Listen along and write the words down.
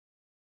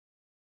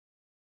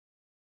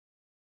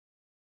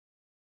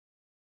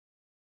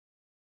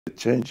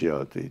changed,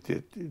 yeah.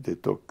 They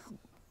took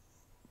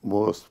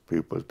most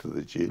people to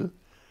the jail.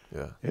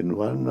 Yeah. And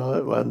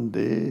one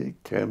day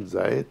came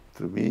Zaid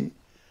to me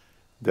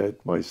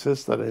that my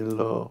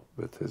sister-in-law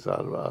with his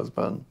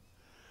husband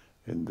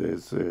and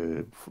his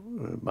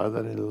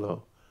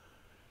mother-in-law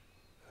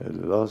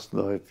last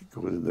night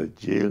go to the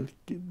jail.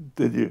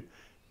 Do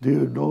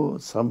you know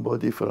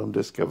somebody from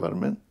this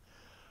government?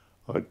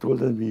 I told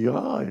them, yeah,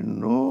 I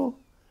know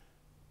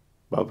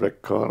Barbara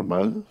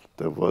Carmel.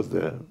 That was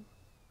the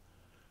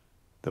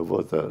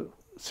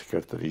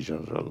Secretary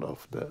General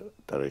of the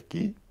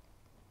Taraki.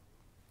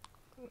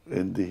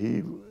 And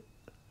he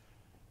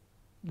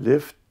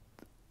lived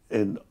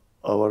in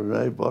our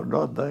neighbor,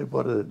 not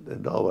neighbor,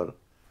 in our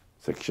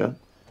section.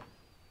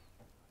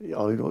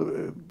 I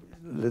know,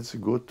 let's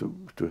go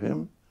to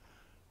him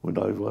when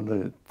I want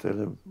to tell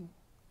him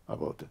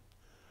about it.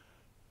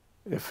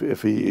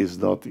 If he is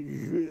not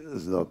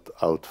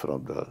out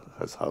from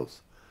his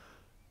house.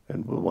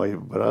 And my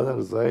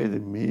brother Zaid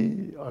and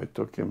me, I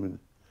took him, and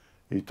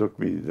he took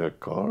me in the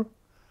car,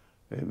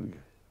 and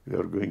we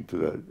are going to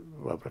the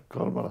Robert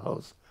Carmel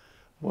house.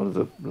 Was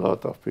a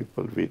lot of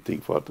people waiting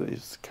for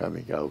his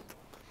coming out.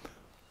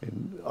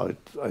 And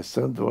I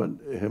sent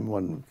him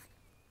one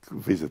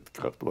visit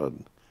card,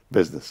 one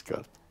business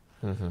card.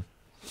 Mm-hmm.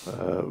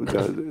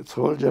 The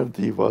soldier,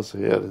 he was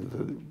here in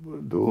the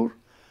door.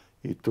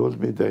 He told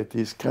me that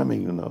he's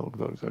coming now.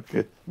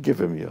 Okay, give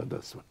him here,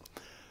 this one.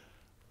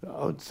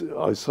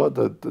 I saw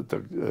that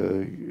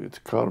the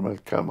Carmel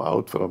come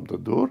out from the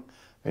door,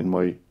 and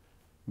my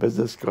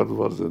business card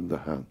was in the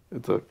hand.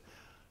 It's like,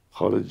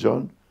 Khaled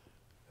John,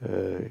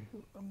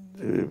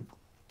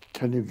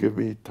 can you give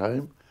me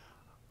time?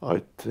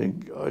 I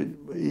think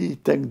he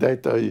think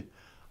that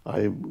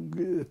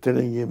I'm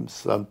telling him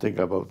something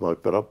about my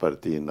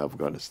property in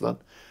Afghanistan.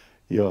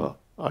 Yeah,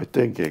 I'm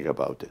thinking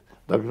about it.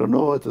 Doctor,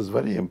 no, it is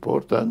very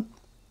important.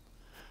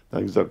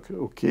 Then he's like,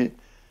 okay.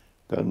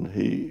 Then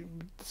he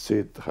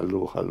said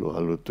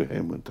hello to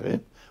him and to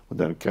him. And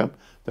then came,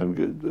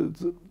 then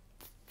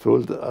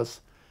told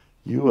us,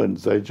 you and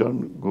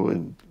Zaijan go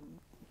in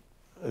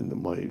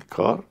my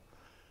car.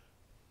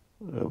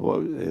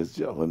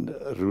 When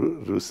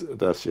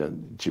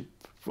Russian Jeep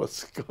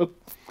was called.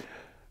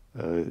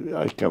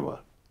 I came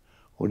out.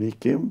 When he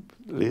came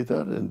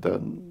later, and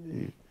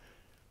then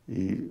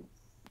he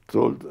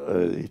told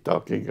he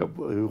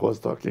was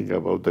talking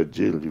about the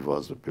jail he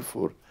was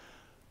before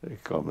he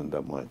come in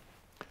the mine.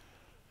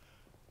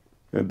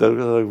 And they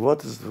were like,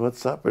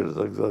 what's happened?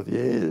 Like that,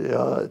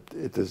 yeah,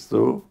 it is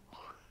true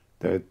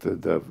that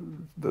the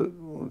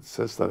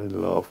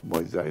sister-in-law of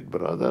my Zaid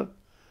brother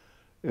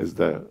is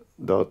the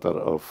daughter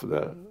of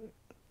the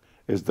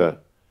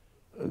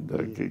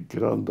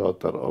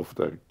granddaughter of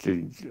the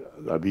King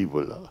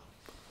Habibullah.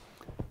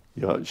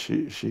 Yeah,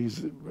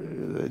 she's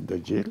in the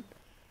jail.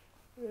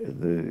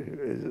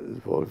 The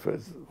wife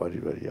is very,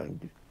 very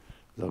young.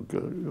 Like,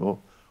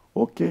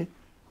 okay,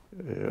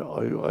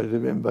 I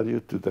remember you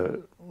to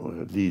the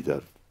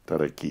leader,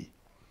 Taraki.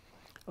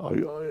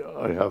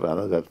 I have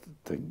another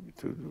thing.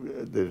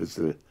 There is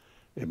a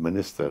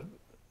minister.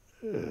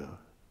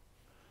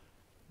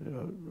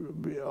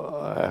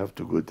 I have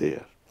to go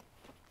there.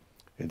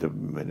 And the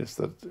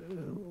minister,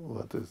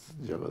 what is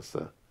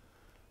Jalasa?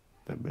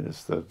 The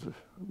minister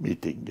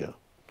meeting, yeah.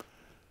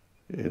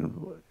 And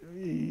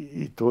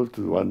he told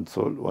to one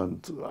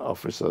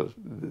officer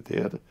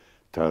there,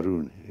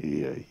 Tarun,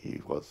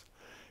 he was,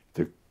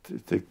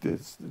 take the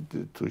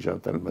two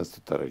gentlemen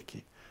to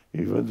Taraki.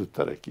 He went to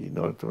Taraki.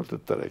 I told to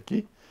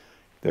Taraki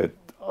that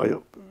I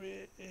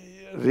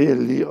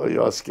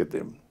asked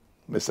him,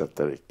 Mr.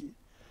 Taraki,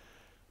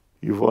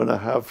 you want to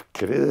have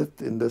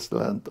credit in this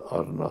land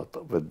or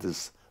not with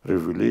this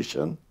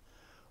revolution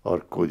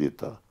or coup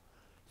d'etat?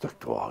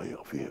 Like,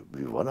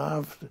 we want to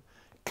have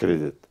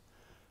credit.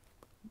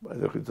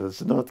 But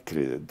it's not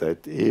credit.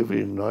 That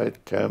every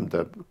night came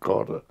the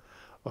car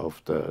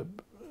of the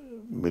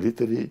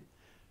military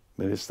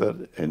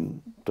minister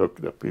and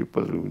took the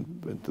people who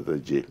went to the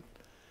jail.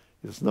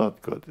 It's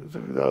not good.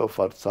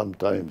 For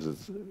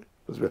sometimes,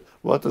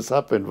 what has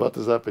happened? What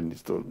has happened? He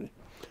told me.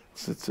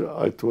 So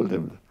I told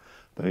him.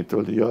 Then he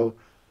told to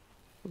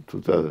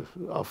the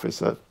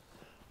officer,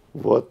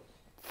 what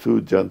two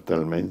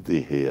gentlemen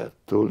they here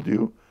told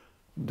you,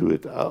 do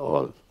it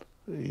all.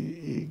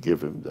 He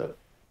gave him the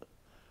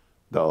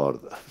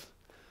order.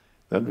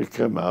 Then we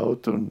came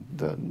out, and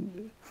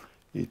then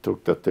he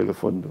took the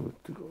telephone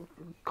to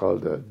call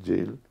the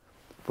jail,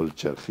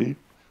 Charkhi,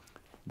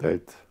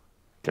 that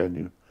can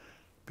you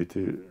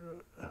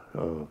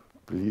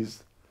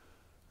please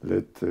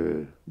let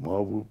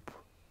Mahbub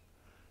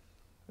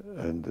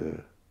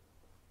and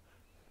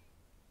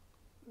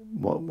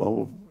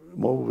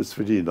Mahbub is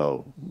free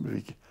now.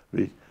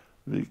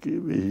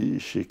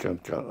 She can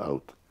come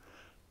out.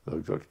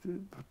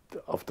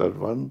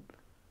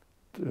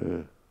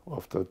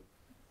 After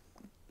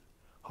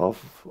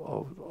half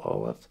of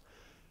hours,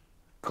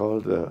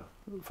 called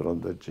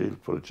from the jail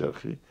for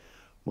Charkhi.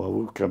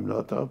 Mahbub came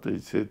not out. He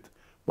said,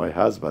 my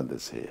husband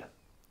is here.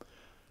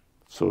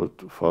 So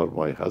for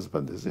my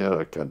husband is here,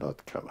 I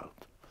cannot come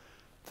out.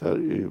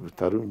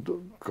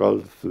 Tarun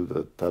called to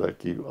the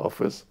Taraki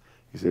office.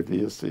 He said,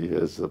 yes, he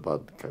has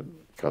about can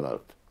come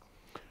out.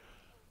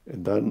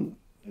 And then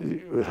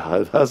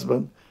her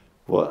husband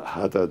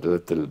had a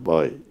little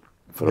boy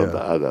from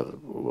the other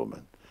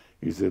woman.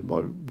 He said,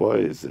 my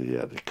boy is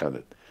here, he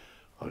cannot.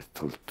 I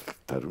told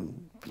Tarun,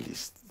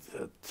 please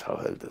tell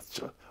that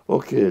child.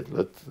 Okay,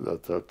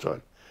 let her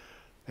child.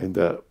 And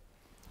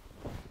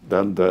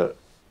then the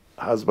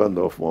husband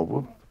of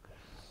Mahbub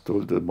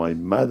told her, my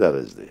mother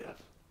is there.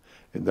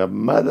 And the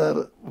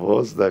mother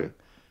was the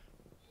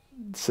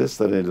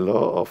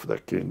sister-in-law of the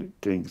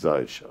King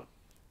Zahir Shah.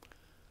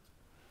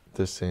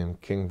 The same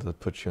king that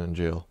put you in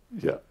jail.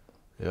 Yeah.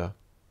 Yeah.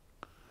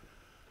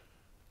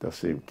 The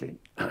same king.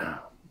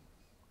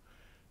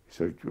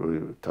 So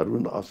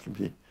Tarun asked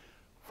me,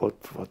 what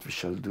we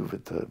shall do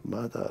with her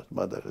mother?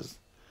 Mother is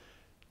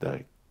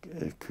the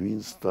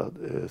queen's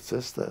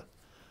sister.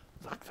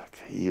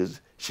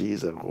 She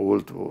is an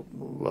old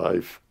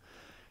wife.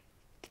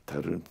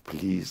 Tarun,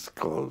 please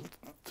call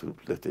to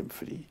let him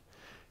free.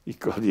 He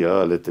called,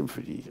 yeah, let him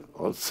free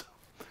also.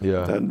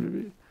 Yeah.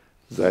 Then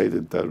Zaid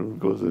and Tarun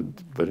goes and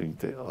bring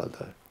all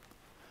that.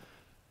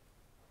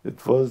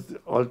 It was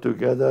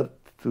altogether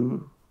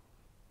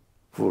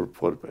four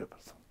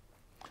members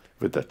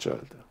with a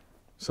child.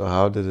 So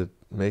how did it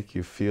make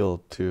you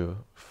feel to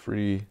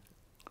free,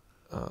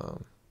 a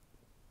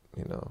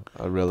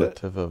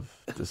relative of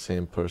the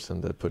same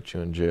person that put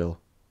you in jail?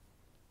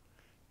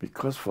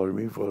 Because for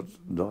me it was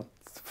not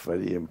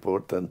very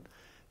important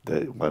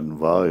that one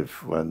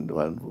wife, one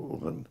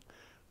woman,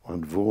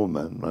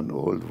 one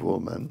old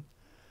woman,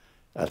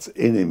 as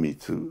enemy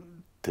to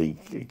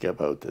thinking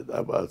about it,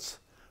 about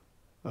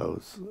our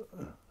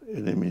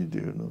enemy, do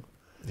you know?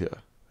 Yeah.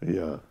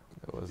 Yeah.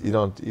 You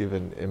don't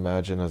even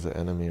imagine as an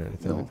enemy or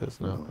anything like this,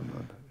 no?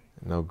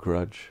 No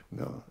grudge?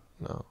 No.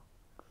 No.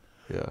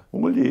 Yeah.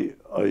 Only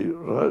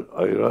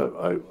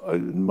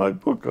in my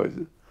book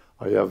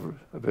I have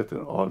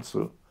written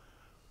also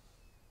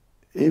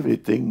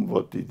everything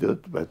what he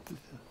did, but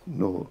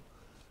no,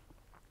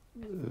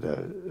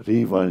 the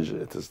revenge,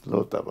 it is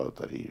not about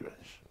the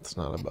revenge. It's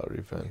not about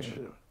revenge.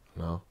 Yeah.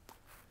 No.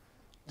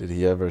 Did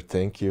he ever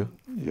thank you?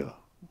 Yeah,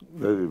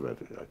 very, very.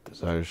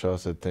 Zahir Shah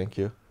said thank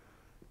you?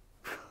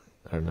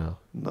 Or no?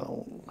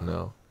 No.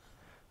 No.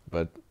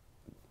 But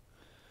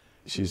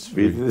she's We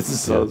free. didn't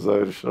saw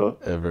Zahir Shah.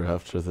 Ever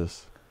after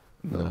this?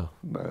 No.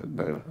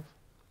 Never.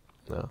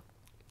 No.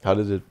 How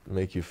did it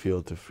make you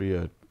feel to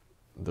free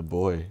the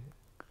boy?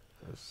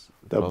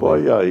 The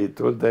boy, yeah, he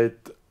told that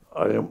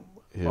I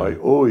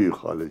owe you,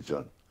 Khaled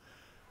Jan.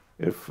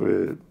 If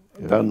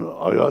then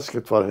I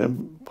asked for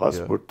him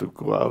passport to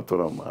go out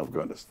from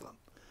Afghanistan,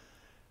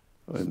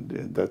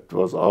 and that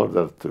was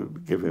ordered to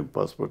give him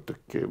passport to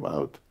come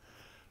out.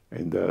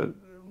 In the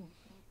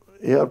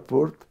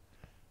airport,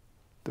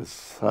 the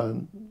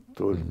son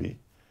told me,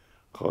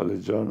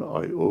 Khaled Jan,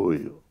 I owe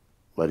you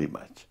very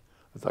much.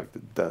 I was like,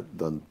 Dad,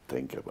 don't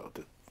think about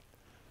it.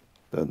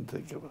 Don't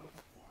think about it.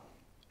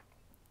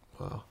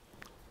 Wow.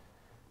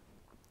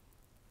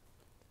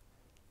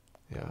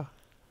 Yeah.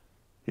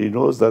 He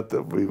knows that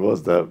we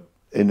was the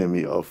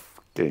enemy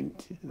of King.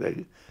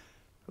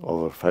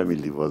 Our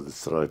family was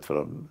destroyed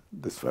from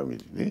this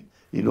family.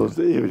 He knows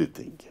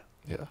everything.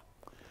 Yeah.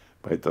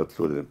 But I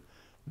told him,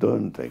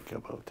 don't think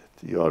about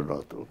it. You are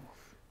not over.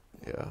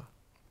 Yeah.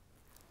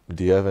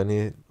 Do you have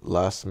any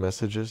last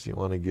messages you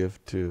want to give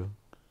to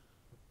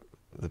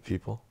the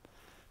people?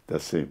 The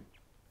same.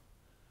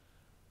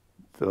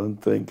 Don't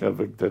think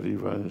about the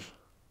revenge.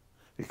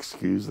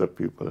 Excuse the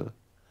people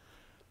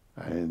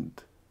and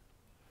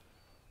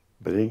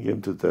bring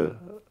him to the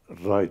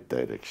right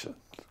direction.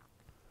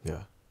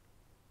 Yeah.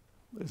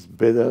 It's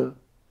better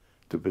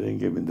to bring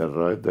him in the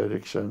right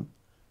direction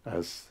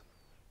as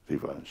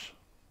revenge.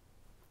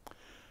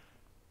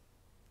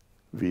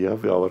 We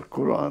have our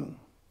Quran.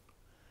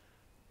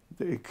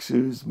 The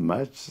excuse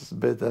much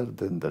better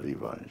than the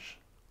revenge.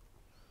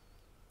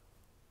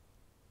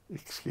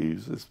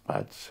 Excuse is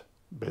much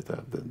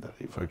better than the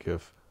revenge.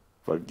 Forgive.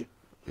 Forgive.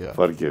 Yeah.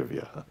 Forgive,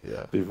 yeah.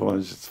 Yeah.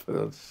 Revenge is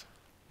first.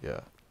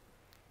 Yeah.